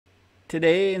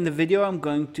Today in the video I'm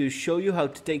going to show you how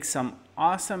to take some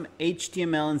awesome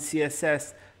HTML and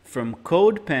CSS from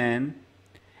CodePen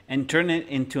and turn it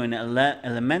into an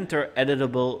Elementor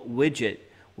editable widget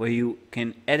where you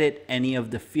can edit any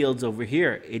of the fields over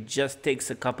here. It just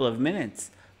takes a couple of minutes.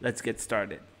 Let's get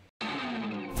started.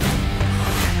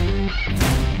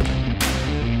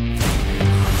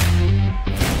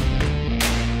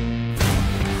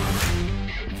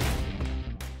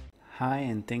 Hi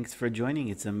and thanks for joining.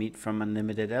 It's Amit from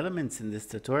Unlimited Elements. In this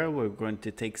tutorial we're going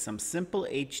to take some simple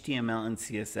HTML and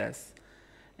CSS,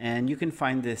 and you can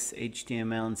find this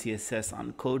HTML and CSS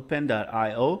on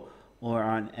codepen.io or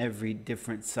on every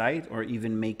different site, or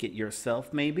even make it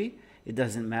yourself maybe. It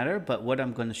doesn't matter, but what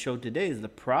I'm going to show today is the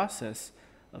process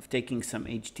of taking some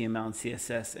HTML and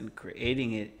CSS and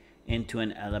creating it into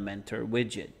an Elementor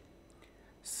widget.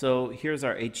 So here's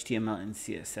our HTML and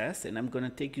CSS, and I'm going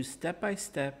to take you step by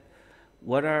step.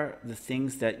 What are the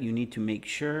things that you need to make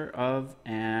sure of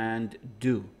and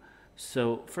do?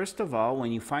 So first of all,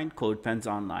 when you find CodePens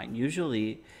online,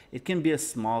 usually it can be a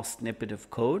small snippet of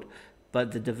code,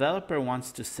 but the developer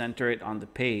wants to center it on the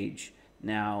page.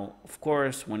 Now, of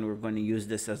course, when we're going to use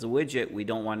this as a widget, we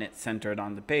don't want it centered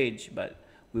on the page, but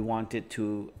we want it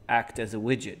to act as a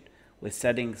widget with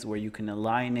settings where you can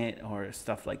align it or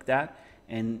stuff like that,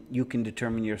 and you can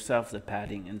determine yourself the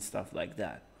padding and stuff like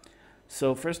that.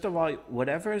 So first of all,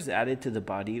 whatever is added to the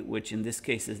body, which in this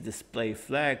case is display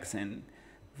flex and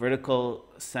vertical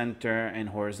center and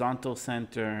horizontal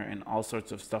center and all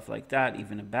sorts of stuff like that,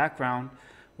 even a background,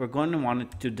 we're going to want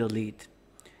it to delete.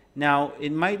 Now,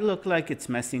 it might look like it's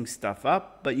messing stuff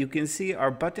up, but you can see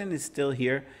our button is still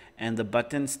here and the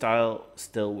button style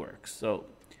still works. So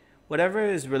whatever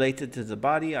is related to the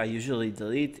body, I usually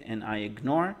delete and I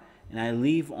ignore, and I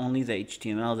leave only the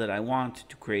HTML that I want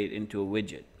to create into a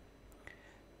widget.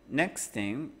 Next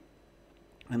thing,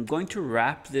 I'm going to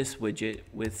wrap this widget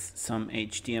with some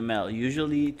HTML.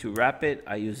 Usually to wrap it,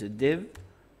 I use a div,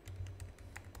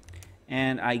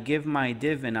 and I give my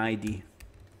div an ID.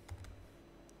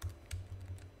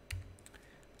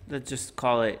 Let's just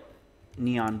call it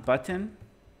neon button,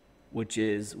 which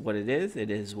is what it is.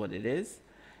 It is what it is.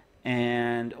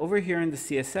 And over here in the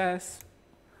CSS,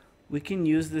 we can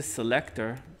use this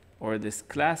selector or this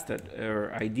class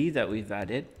or ID that we've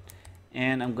added,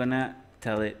 and I'm gonna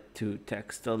tell it to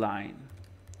text align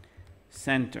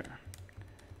center.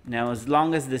 Now, as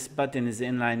long as this button is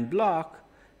inline block,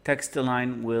 text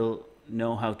align will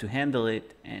know how to handle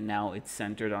it, and now it's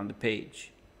centered on the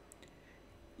page.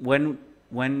 When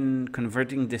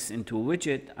converting this into a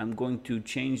widget, I'm going to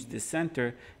change the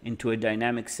center into a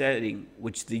dynamic setting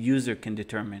which the user can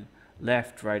determine,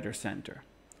 left, right, or center.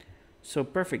 So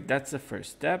perfect, that's the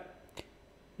first step.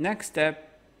 Next step,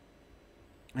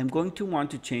 I'm going to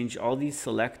want to change all these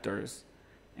selectors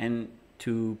and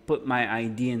to put my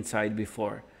ID inside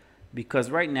before, because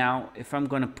right now if I'm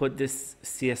going to put this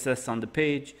CSS on the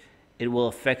page, it will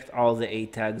affect all the A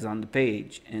tags on the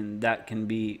page, and that can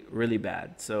be really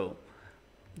bad. So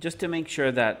just to make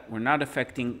sure that we're not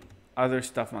affecting other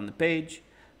stuff on the page,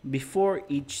 before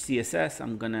each CSS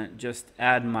I'm gonna just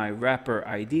add my wrapper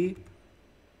ID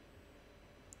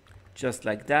just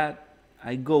like that.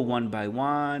 I go one by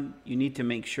one. You need to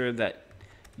make sure that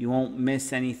you won't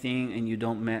miss anything and you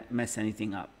don't mess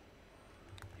anything up.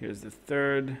 Here's the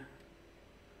third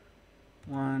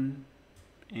one,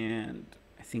 and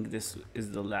I think this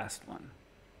is the last one.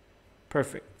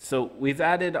 Perfect. So we've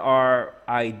added our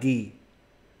ID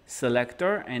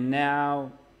selector, and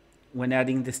now when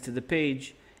adding this to the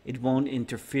page, it won't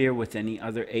interfere with any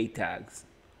other A tags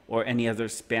or any other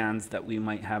spans that we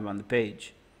might have on the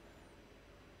page.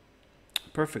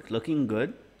 Perfect, looking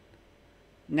good.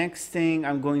 Next thing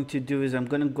I'm going to do is I'm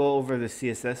going to go over the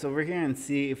CSS over here and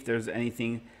see if there's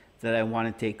anything that I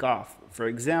want to take off. For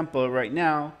example, right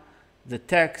now the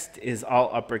text is all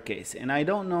uppercase, and I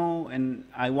don't know, and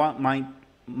I want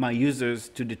my users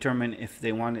to determine if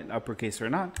they want it uppercase or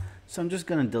not, so I'm just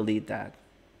going to delete that.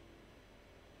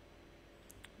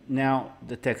 Now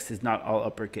the text is not all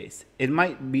uppercase. It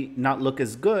might not look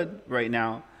as good right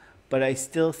now, but I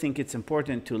still think it's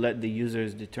important to let the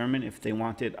users determine if they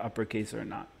want it uppercase or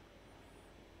not.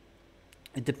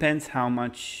 It depends how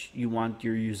much you want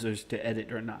your users to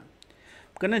edit or not.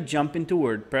 I'm gonna jump into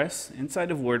WordPress.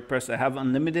 Inside of WordPress, I have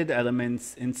Unlimited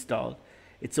Elements installed.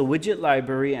 It's a widget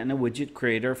library and a widget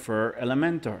creator for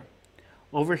Elementor.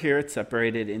 Over here, it's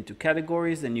separated into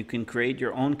categories, and you can create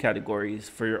your own categories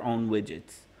for your own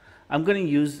widgets. I'm gonna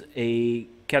use a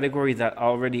category that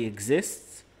already exists.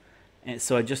 And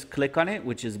so I just click on it,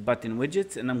 which is button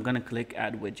widgets, and I'm going to click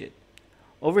add widget.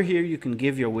 Over here, you can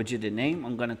give your widget a name.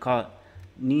 I'm going to call it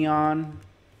neon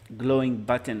glowing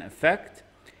button effect,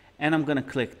 and I'm going to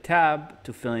click tab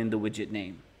to fill in the widget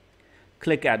name.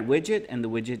 Click add widget, and the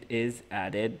widget is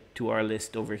added to our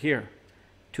list over here.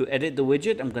 To edit the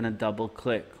widget, I'm going to double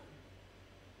click.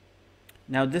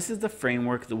 Now this is the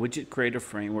framework, the widget creator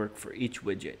framework for each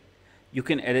widget. You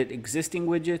can edit existing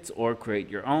widgets or create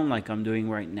your own like I'm doing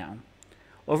right now.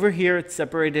 Over here it's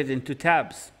separated into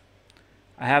tabs.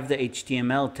 I have the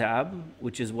HTML tab,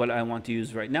 which is what I want to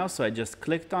use right now, so I just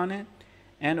clicked on it,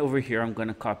 and over here I'm going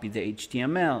to copy the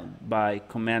HTML by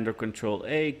Command or Control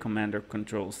A, Command or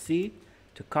Control C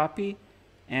to copy,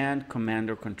 and Command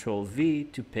or Control V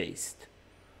to paste.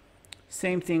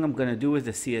 Same thing I'm going to do with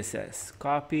the CSS.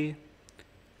 Copy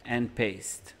and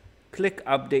paste. Click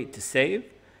update to save,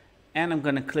 and I'm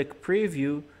going to click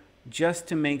preview just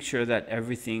to make sure that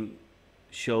everything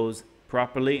shows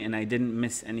properly and I didn't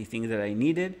miss anything that I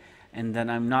needed, and that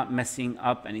I'm not messing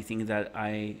up anything that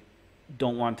I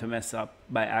don't want to mess up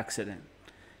by accident.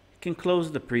 You can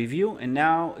close the preview, and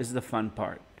now is the fun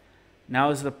part.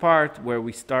 Now is the part where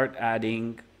we start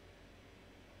adding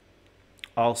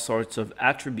all sorts of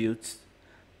attributes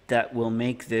that will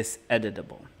make this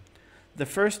editable. The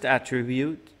first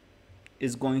attribute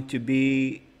is going to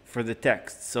be for the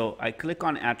text. So I click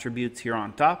on attributes here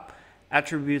on top.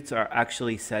 Attributes are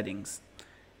actually settings.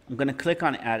 I'm going to click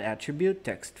on add attribute,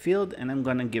 text field, and I'm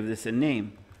going to give this a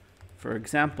name. For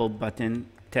example, button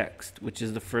text, which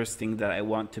is the first thing that I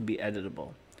want to be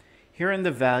editable. Here in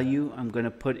the value, I'm going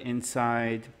to put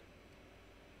inside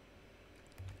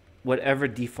whatever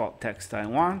default text I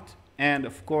want. And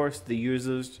of course, the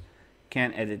users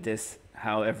can edit this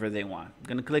however they want. I'm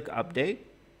going to click update.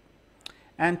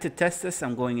 And to test this,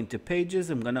 I'm going into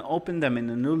pages. I'm going to open them in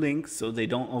a new link so they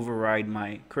don't override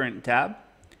my current tab.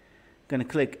 I'm going to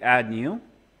click add new.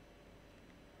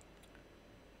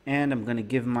 And I'm going to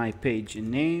give my page a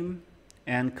name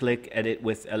and click edit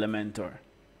with Elementor.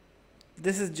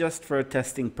 This is just for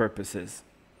testing purposes.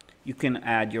 You can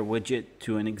add your widget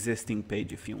to an existing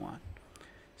page if you want.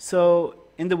 So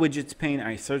in the widgets pane,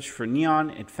 I searched for neon.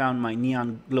 It found my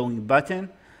neon glowing button. I'm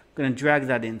going to drag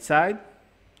that inside.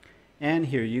 And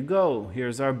here you go.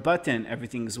 Here's our button.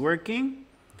 Everything's working.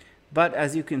 But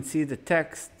as you can see, the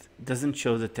text doesn't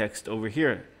show the text over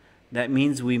here. That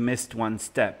means we missed one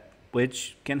step,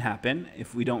 which can happen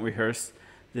if we don't rehearse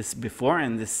this before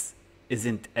and this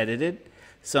isn't edited.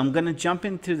 So I'm going to jump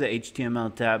into the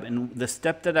HTML tab, and the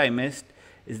step that I missed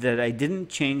is that I didn't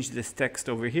change this text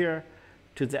over here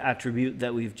to the attribute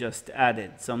that we've just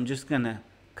added. So I'm just going to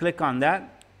click on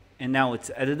that, and now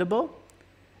it's editable.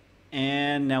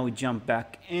 And now we jump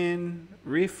back in,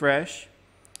 refresh,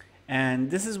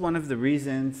 and this is one of the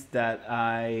reasons that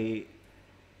I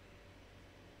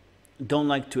don't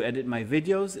like to edit my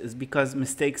videos, is because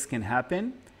mistakes can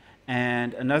happen.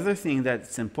 And another thing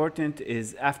that's important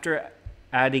is after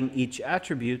adding each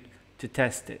attribute to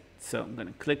test it. So I'm going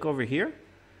to click over here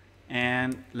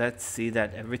and let's see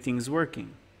that everything's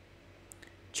working.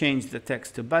 Change the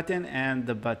text to button, and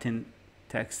the button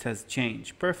text has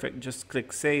changed. Perfect. Just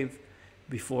click save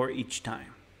before each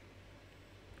time.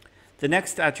 The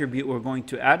next attribute we're going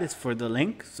to add is for the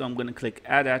link. So I'm going to click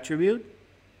add attribute,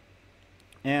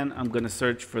 and I'm going to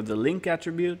search for the link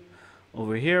attribute.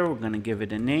 Over here, we're going to give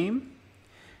it a name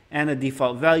and a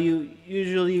default value.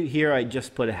 Usually here I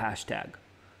just put a hashtag.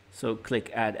 So click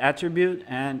add attribute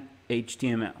and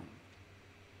HTML.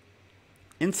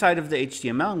 Inside of the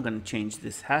HTML, I'm going to change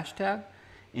this hashtag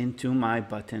into my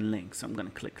button link. So I'm going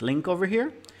to click link over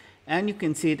here, and you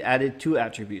can see it added two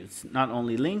attributes, not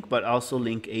only link, but also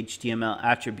link HTML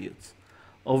attributes.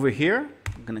 Over here,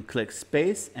 I'm going to click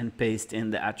space and paste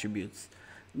in the attributes.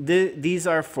 These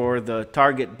are for the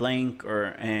target blank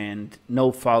and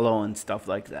no follow and stuff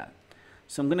like that.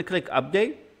 So I'm going to click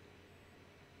update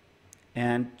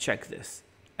and check this.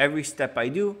 Every step I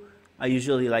do, I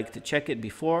usually like to check it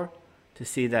before to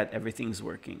see that everything's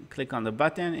working. Click on the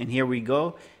button, and here we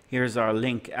go. Here's our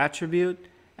link attribute,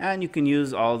 and you can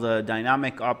use all the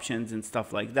dynamic options and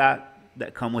stuff like that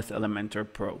that come with Elementor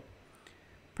Pro.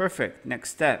 Perfect.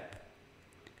 Next step.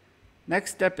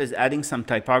 Next step is adding some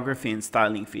typography and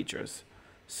styling features.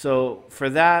 So for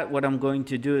that, what I'm going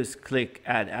to do is click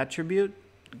add attribute.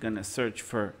 I'm going to search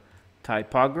for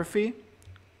typography.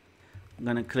 I'm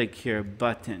going to click here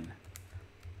button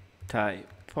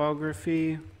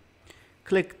typography.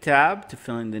 Click tab to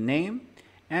fill in the name.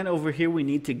 And over here we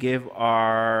need to give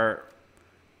our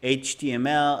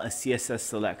HTML a CSS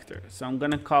selector. So I'm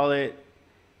going to call it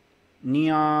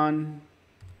neon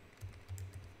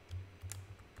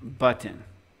button.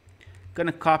 I'm going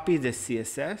to copy the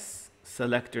CSS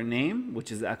selector name,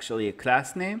 which is actually a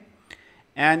class name,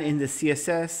 And in the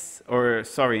CSS, or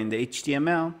sorry, in the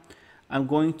HTML, I'm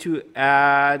going to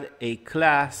add a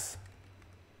class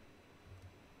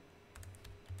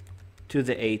to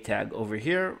the A tag over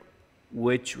here,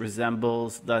 which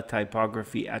resembles the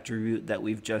typography attribute that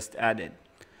we've just added.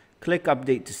 Click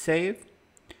update to save,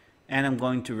 and I'm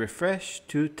going to refresh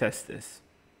to test this.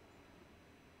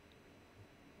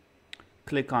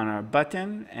 Click on our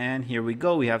button, and here we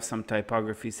go. We have some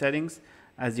typography settings.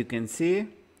 As you can see,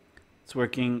 it's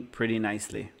working pretty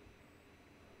nicely.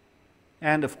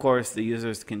 And of course, the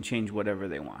users can change whatever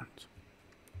they want.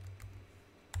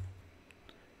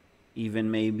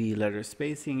 Even maybe letter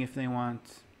spacing if they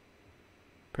want.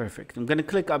 Perfect. I'm going to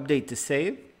click update to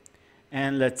save,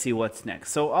 and let's see what's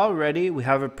next. So already we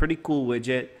have a pretty cool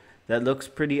widget that looks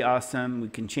pretty awesome. We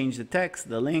can change the text,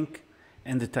 the link,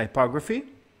 and the typography.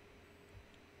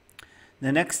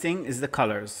 The next thing is the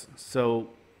colors. So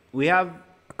we have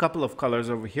a couple of colors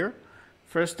over here.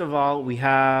 First of all, we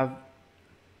have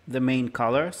the main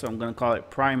color. So I'm going to call it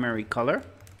primary color.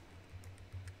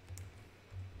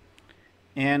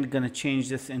 And going to change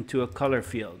this into a color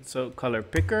field. So color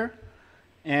picker,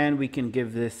 and we can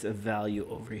give this a value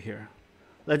over here.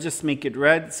 Let's just make it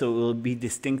red so it will be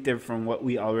distinctive from what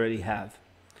we already have.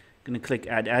 Going to click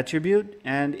add attribute,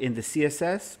 and in the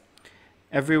CSS,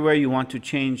 everywhere you want to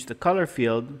change the color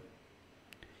field,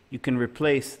 you can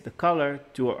replace the color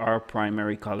to our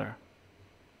primary color.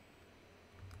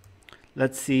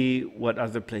 Let's see what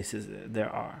other places there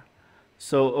are.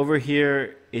 So over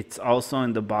here, it's also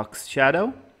in the box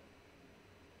shadow.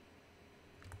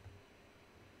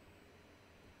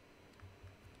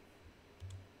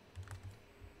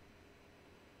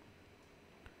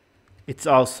 It's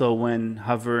also when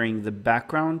hovering the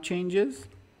background changes.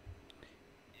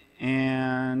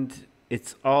 And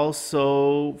it's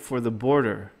also for the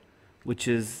border, which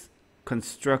is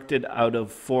constructed out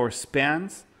of 4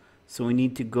 spans. So we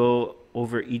need to go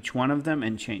over each one of them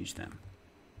and change them.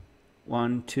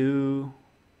 1, 2,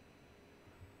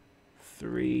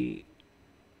 3,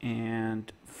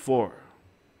 and 4.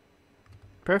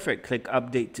 Perfect. Click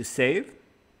update to save.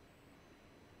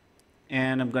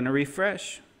 And I'm going to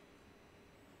refresh.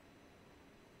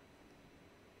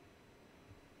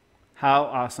 How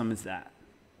awesome is that?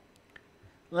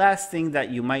 Last thing that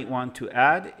you might want to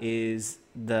add is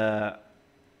the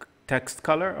text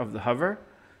color of the hover.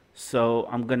 So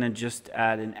I'm going to just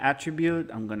add an attribute.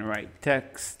 I'm going to write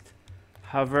text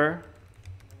hover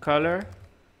color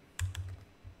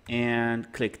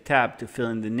and click tab to fill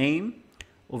in the name.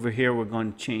 Over here, we're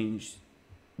going to change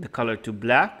the color to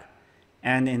black.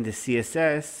 And in the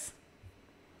CSS,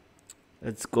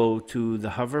 let's go to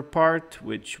the hover part,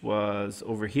 which was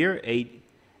over here,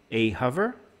 a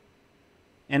hover.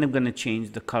 And I'm going to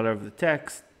change the color of the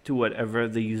text to whatever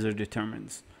the user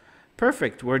determines.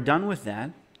 Perfect. We're done with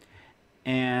that.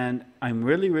 And I'm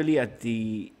really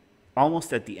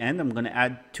almost at the end. I'm going to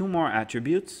add 2 more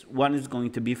attributes. One is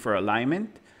going to be for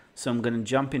alignment. So I'm going to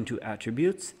jump into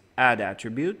attributes, add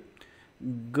attribute,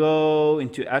 go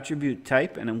into attribute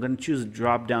type, and I'm going to choose a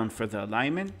drop down for the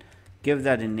alignment, give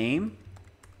that a name,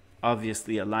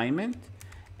 obviously alignment,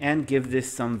 and give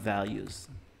this some values.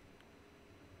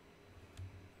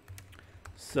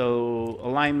 So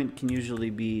alignment can usually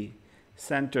be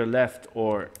center, left,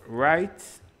 or right.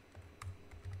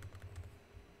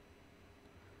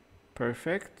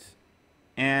 Perfect.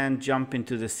 And jump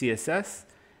into the CSS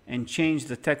and change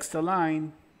the text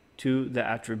align to the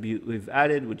attribute we've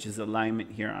added, which is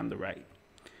alignment here on the right.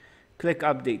 Click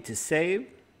update to save.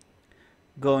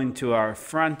 Go into our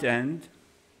front end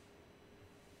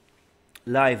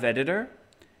live editor,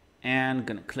 and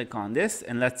going to click on this,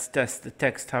 and let's test the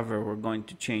text hover. We're going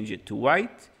to change it to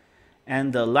white,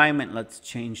 and the alignment, let's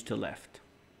change to left.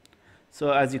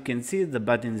 So as you can see, the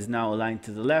button is now aligned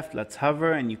to the left. Let's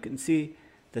hover, and you can see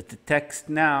that the text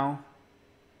now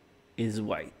is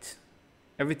white.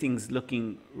 Everything's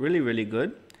looking really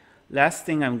good. Last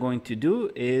thing I'm going to do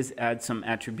is add some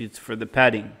attributes for the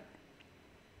padding.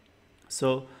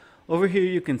 So over here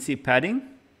you can see padding.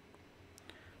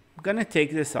 I'm going to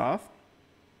take this off,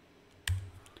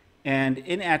 and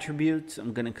in attributes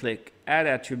I'm going to click add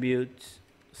attribute,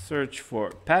 search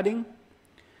for padding,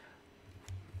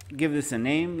 give this a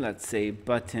name, let's say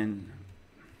button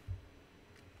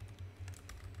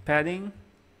padding.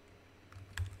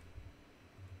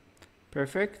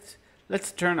 Perfect.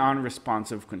 Let's turn on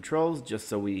responsive controls just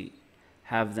so we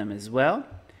have them as well.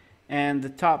 And the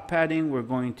top padding we're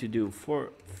going to do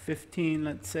for 15,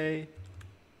 let's say,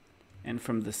 and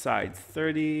from the side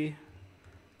 30,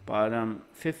 bottom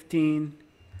 15,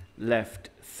 left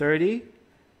 30,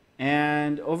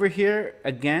 And over here,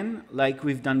 again, like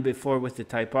we've done before with the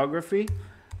typography,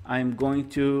 I'm going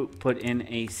to put in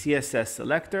a CSS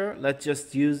selector. Let's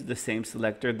just use the same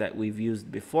selector that we've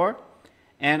used before.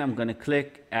 And I'm going to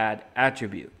click Add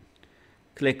Attribute.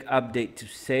 Click Update to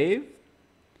save.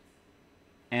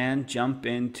 And jump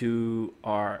into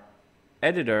our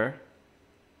editor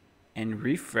and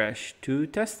refresh to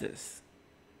test this.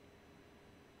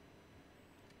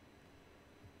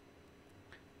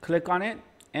 Click on it,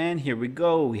 and here we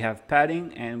go. We have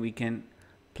padding, and we can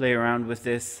play around with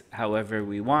this however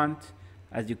we want.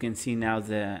 As you can see now,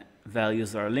 the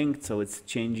values are linked, so it's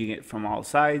changing it from all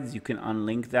sides. You can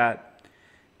unlink that,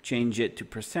 change it to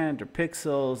 % or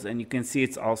pixels, and you can see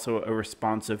it's also a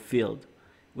responsive field,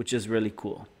 which is really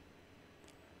cool.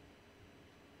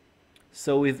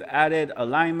 So we've added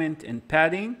alignment and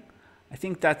padding. I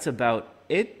think that's about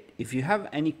it. If you have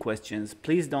any questions,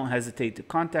 please don't hesitate to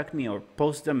contact me or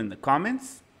post them in the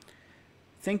comments.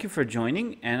 Thank you for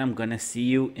joining, and I'm gonna see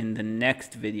you in the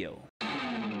next video.